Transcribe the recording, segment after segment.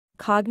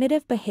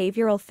Cognitive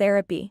behavioral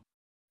therapy.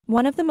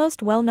 One of the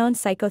most well-known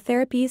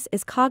psychotherapies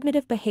is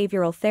cognitive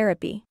behavioral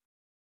therapy.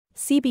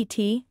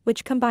 CBT,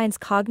 which combines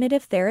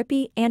cognitive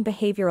therapy and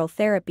behavioral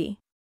therapy.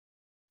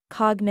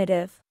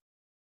 Cognitive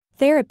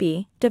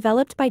therapy,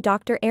 developed by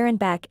Dr. Aaron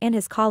Beck and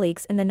his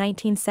colleagues in the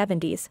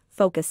 1970s,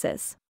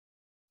 focuses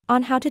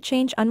on how to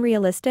change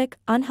unrealistic,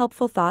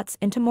 unhelpful thoughts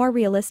into more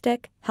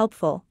realistic,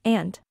 helpful,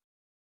 and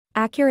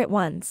accurate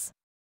ones.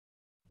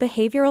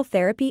 Behavioral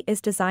therapy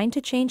is designed to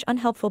change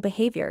unhelpful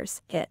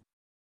behaviors. It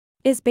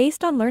is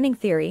based on learning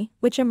theory,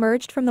 which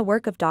emerged from the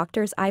work of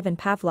doctors Ivan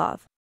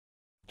Pavlov,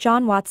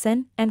 John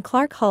Watson, and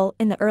Clark Hull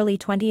in the early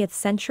 20th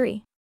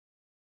century.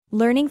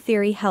 Learning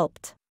theory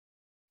helped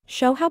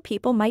show how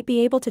people might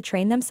be able to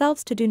train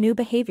themselves to do new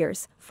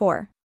behaviors,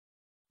 for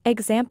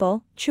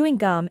example, chewing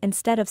gum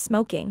instead of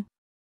smoking.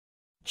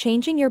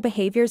 Changing your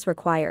behaviors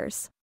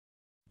requires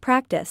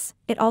practice.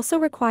 It also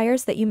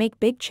requires that you make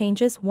big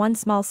changes one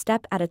small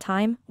step at a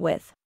time,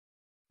 with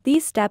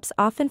these steps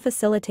often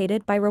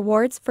facilitated by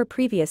rewards for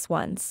previous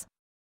ones.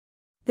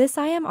 This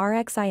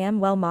IMRXIM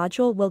Well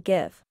module will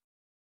give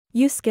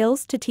you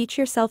skills to teach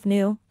yourself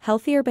new,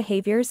 healthier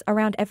behaviors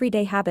around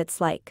everyday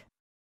habits like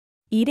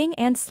eating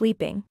and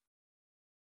sleeping.